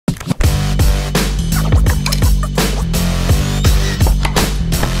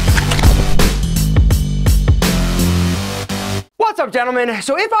up, gentlemen?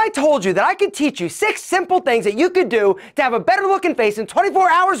 So if I told you that I could teach you 6 simple things that you could do to have a better looking face in 24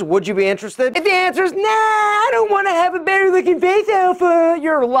 hours, would you be interested? If the answer is, nah, I don't want to have a better looking face, Alpha,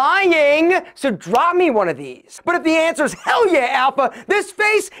 you're lying. So drop me one of these. But if the answer is, hell yeah, Alpha, this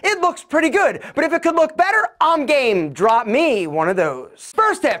face, it looks pretty good. But if it could look better, I'm game. Drop me one of those.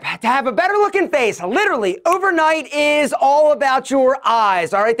 First tip, to have a better looking face, literally overnight, is all about your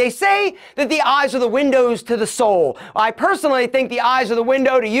eyes, all right? They say that the eyes are the windows to the soul. I personally think the eyes are the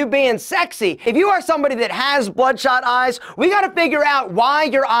window to you being sexy. If you are somebody that has bloodshot eyes, we got to figure out why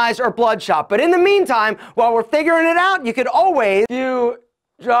your eyes are bloodshot. But in the meantime, while we're figuring it out, you could always do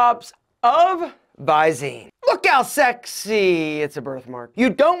drops of Visine. Look how sexy. It's a birthmark. You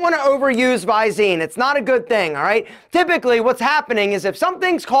don't want to overuse Visine. It's not a good thing, all right? Typically, what's happening is if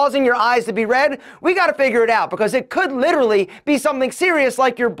something's causing your eyes to be red, we got to figure it out because it could literally be something serious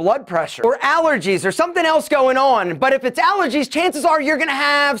like your blood pressure or allergies or something else going on. But if it's allergies, chances are you're going to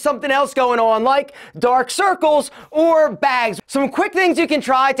have something else going on like dark circles or bags. Some quick things you can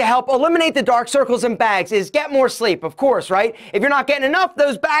try to help eliminate the dark circles and bags is get more sleep, of course, right? If you're not getting enough,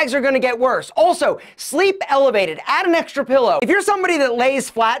 those bags are going to get worse. Also, sleep elevated. Add an extra pillow. If you're somebody that lays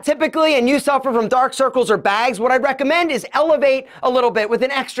flat typically and you suffer from dark circles or bags, what I'd recommend is elevate a little bit with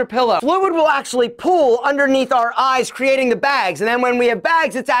an extra pillow. Fluid will actually pool underneath our eyes, creating the bags. And then when we have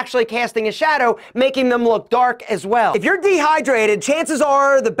bags, it's actually casting a shadow, making them look dark as well. If you're dehydrated, chances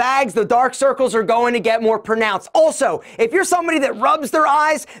are the bags, the dark circles are going to get more pronounced. Also, if you're somebody that rubs their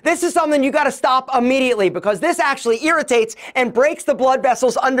eyes, this is something you got to stop immediately because this actually irritates and breaks the blood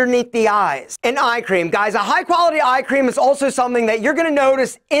vessels underneath the eyes. An eye cream, guys, a high quality eye cream is also something that you're going to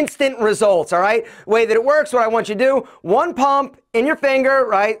notice instant results, all right? The way that it works, what I want you to do, one pump in your finger,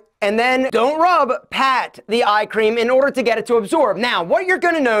 right? And then don't rub, pat the eye cream in order to get it to absorb. Now, what you're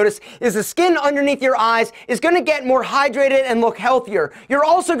going to notice is the skin underneath your eyes is going to get more hydrated and look healthier. You're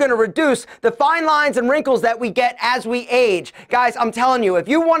also going to reduce the fine lines and wrinkles that we get as we age. Guys, I'm telling you, if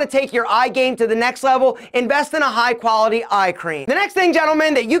you want to take your eye game to the next level, invest in a high quality eye cream. The next thing,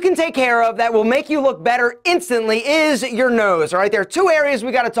 gentlemen, that you can take care of that will make you look better instantly is your nose, all right? There are 2 areas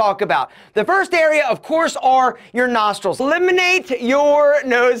we got to talk about. The first area, of course, are your nostrils. Eliminate your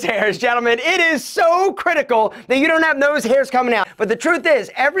nose hairs, gentlemen. It is so critical that you don't have nose hairs coming out. But the truth is,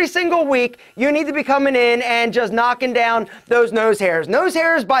 every single week, you need to be coming in and just knocking down those nose hairs. Nose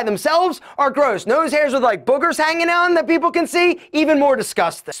hairs by themselves are gross. Nose hairs with like boogers hanging on that people can see, even more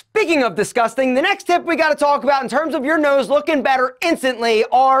disgusting. Speaking of disgusting, the next tip we got to talk about in terms of your nose looking better instantly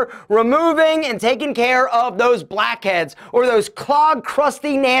are removing and taking care of those blackheads or those clogged,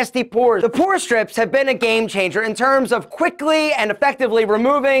 crusty, nasty pores. The pore strips have been a game changer in terms of quickly and effectively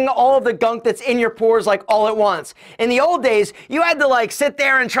removing all of the gunk that's in your pores like all at once. In the old days, you had to like sit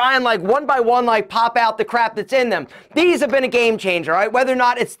there and try and like one by one like pop out the crap that's in them. These have been a game changer, right? Whether or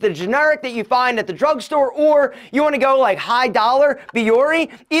not it's the generic that you find at the drugstore or you want to go like high dollar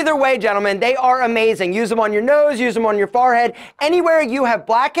Biore, either way, gentlemen, they are amazing. Use them on your nose, use them on your forehead. Anywhere you have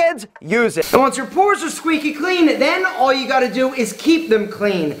blackheads, use it. And once your pores are squeaky clean, then all you got to do is keep them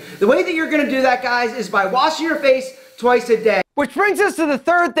clean. The way that you're going to do that, guys, is by washing your face twice a day. Which brings us to the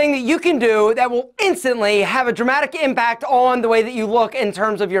third thing that you can do that will instantly have a dramatic impact on the way that you look in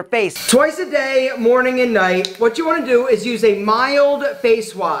terms of your face. Twice a day, morning and night, what you want to do is use a mild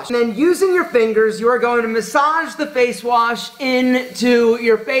face wash. And then using your fingers, you are going to massage the face wash into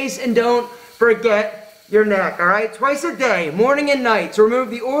your face, and don't forget your neck, all right? Twice a day, morning and night, to remove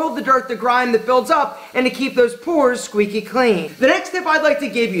the oil, the dirt, the grime that builds up, and to keep those pores squeaky clean. The next tip I'd like to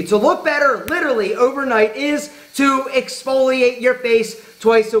give you to look better literally overnight is to exfoliate your face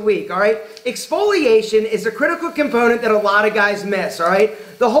twice a week, all right? Exfoliation is a critical component that a lot of guys miss, all right?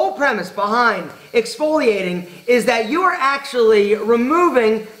 The whole premise behind exfoliating is that you are actually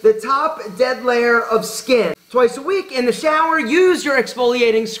removing the top dead layer of skin. Twice a week in the shower, use your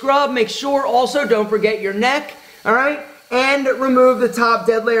exfoliating scrub. Make sure also don't forget your neck, all right? And remove the top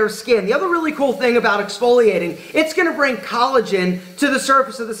dead layer of skin. The other really cool thing about exfoliating, it's gonna bring collagen to the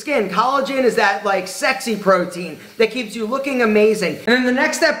surface of the skin. Collagen is that like sexy protein that keeps you looking amazing. And then the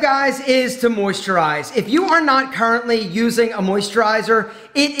next step, guys, is to moisturize. If you are not currently using a moisturizer,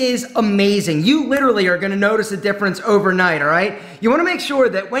 it is amazing. You literally are gonna notice a difference overnight, all right? You wanna make sure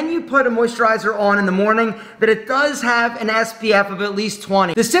that when you put a moisturizer on in the morning, that it does have an SPF of at least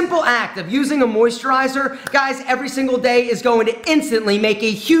 20. The simple act of using a moisturizer, guys, every single day is going to instantly make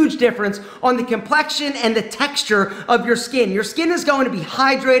a huge difference on the complexion and the texture of your skin. Your skin is going to be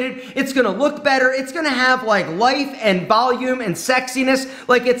hydrated, it's gonna look better, it's gonna have like life and volume and sexiness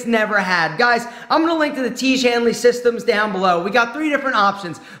like it's never had. Guys, I'm gonna link to the Tiege Hanley systems down below. We got 3 different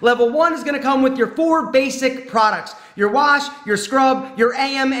options. Level 1 is gonna come with your 4 basic products. your wash, your scrub, your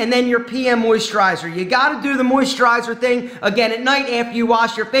AM, and then your PM moisturizer. You gotta do the moisturizer thing again at night after you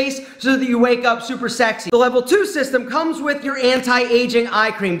wash your face so that you wake up super sexy. The level 2 system comes with your anti-aging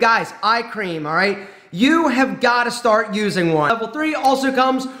eye cream. Guys, eye cream, all right? You have got to start using one. Level 3 also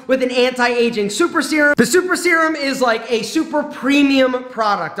comes with an anti-aging super serum. The super serum is like a super premium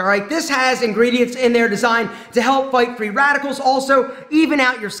product, all right? This has ingredients in there designed to help fight free radicals, also even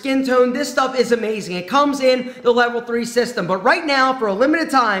out your skin tone. This stuff is amazing. It comes in the level 3 system, but right now, for a limited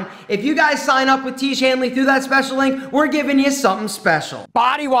time, if you guys sign up with Tiege Hanley through that special link, we're giving you something special.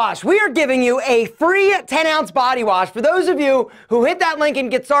 Body wash. We are giving you a free 10-ounce body wash for those of you who hit that link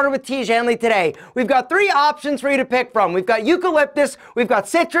and get started with Tiege Hanley today. We've got 3 options for you to pick from. We've got eucalyptus, we've got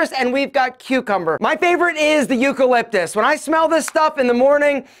citrus, and we've got cucumber. My favorite is the eucalyptus. When I smell this stuff in the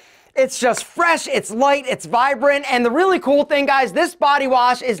morning, it's just fresh, it's light, it's vibrant, and the really cool thing, guys, this body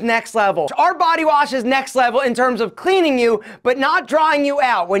wash is next level. Our body wash is next level in terms of cleaning you, but not drying you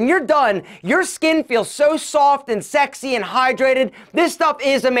out. When you're done, your skin feels so soft and sexy and hydrated. This stuff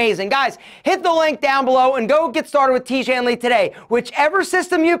is amazing. Guys, hit the link down below and go get started with Tiege Hanley today. Whichever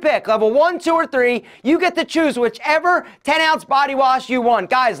system you pick, level 1, 2, or 3, you get to choose whichever 10-ounce body wash you want.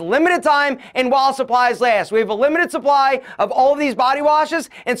 Guys, limited time and while supplies last. We have a limited supply of all of these body washes,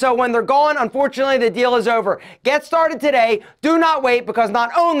 and so when they're gone, unfortunately, the deal is over. Get started today. Do not wait, because not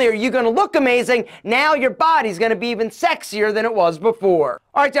only are you going to look amazing, now your body's going to be even sexier than it was before.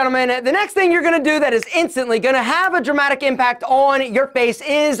 All right, gentlemen, the next thing you're going to do that is instantly going to have a dramatic impact on your face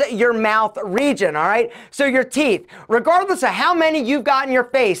is your mouth region, all right? So your teeth, regardless of how many you've got in your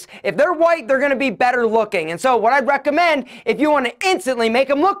face, if they're white, they're going to be better looking. And so what I'd recommend, if you want to instantly make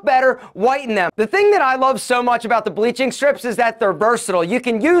them look better, whiten them. The thing that I love so much about the bleaching strips is that they're versatile. You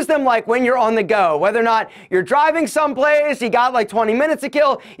can use them like when you're on the go, whether or not you're driving someplace, you got like 20 minutes to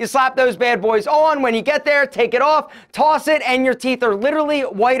kill, you slap those bad boys on. When you get there, take it off, toss it, and your teeth are literally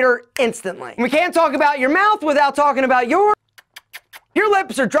whiter instantly. We can't talk about your mouth without talking about your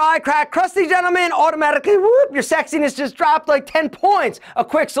lips are dry, cracked, crusty, gentlemen, automatically, whoop, your sexiness just dropped like 10 points. A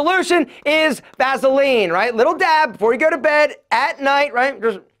quick solution is Vaseline, right? Little dab before you go to bed at night, right?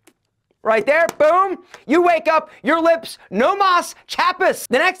 Just right there, boom. You wake up, your lips, no mas chappus.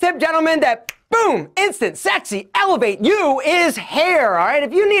 The next tip, gentlemen, that boom, instant, sexy, elevate you is hair, all right?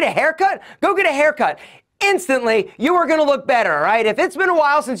 If you need a haircut, go get a haircut. Instantly, you are going to look better, all right? If it's been a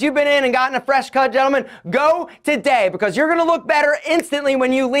while since you've been in and gotten a fresh cut, gentlemen, go today, because you're going to look better instantly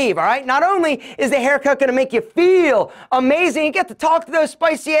when you leave, all right? Not only is the haircut going to make you feel amazing, you get to talk to those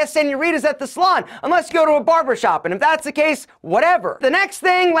spicy-ass senoritas at the salon, unless you go to a barber shop, and if that's the case, whatever. The next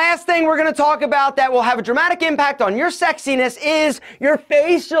thing, last thing we're going to talk about that will have a dramatic impact on your sexiness is your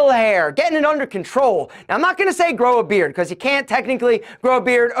facial hair, getting it under control. Now, I'm not going to say grow a beard, because you can't technically grow a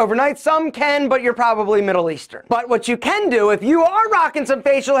beard overnight. Some can, but you're probably Middle Eastern. But what you can do, if you are rocking some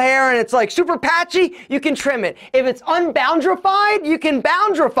facial hair and it's like super patchy, you can trim it. If it's unboundarified, you can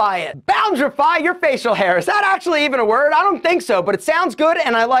boundarify it. Boundarify your facial hair. Is that actually even a word? I don't think so, but it sounds good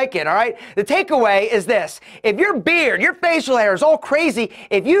and I like it, all right? The takeaway is this. If your beard, your facial hair is all crazy,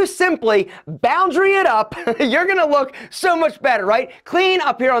 if you simply boundary it up, you're gonna look so much better, right? Clean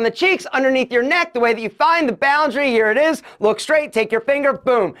up here on the cheeks, underneath your neck, the way that you find the boundary, here it is. Look straight, take your finger,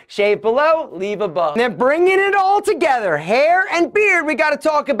 boom. Shave below, leave above. Then bringing it all together, hair and beard, we got to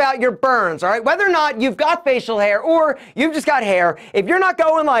talk about your burns, all right? Whether or not you've got facial hair or you've just got hair, if you're not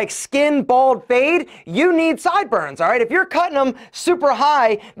going like skin bald fade, you need sideburns, all right? If you're cutting them super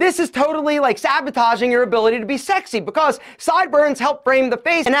high, this is totally like sabotaging your ability to be sexy, because sideburns help frame the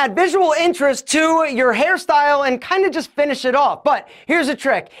face and add visual interest to your hairstyle and kind of just finish it off. But here's a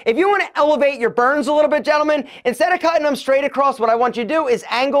trick. If you want to elevate your burns a little bit, gentlemen, instead of cutting them straight across, what I want you to do is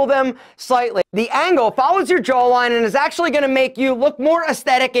angle them slightly. The angle follows your jawline and is actually going to make you look more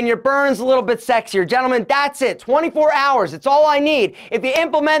aesthetic and your burns a little bit sexier. Gentlemen, that's it. 24 hours. It's all I need. If you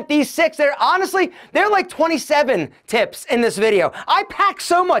implement these 6, honestly, they're like 27 tips in this video. I pack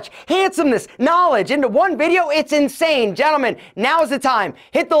so much handsomeness, knowledge into one video. It's insane. Gentlemen, now is the time.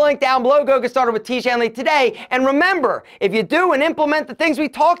 Hit the link down below. Go get started with Tiege Hanley today. And remember, if you do and implement the things we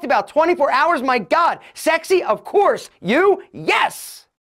talked about, 24 hours, my God, sexy, of course. You, yes.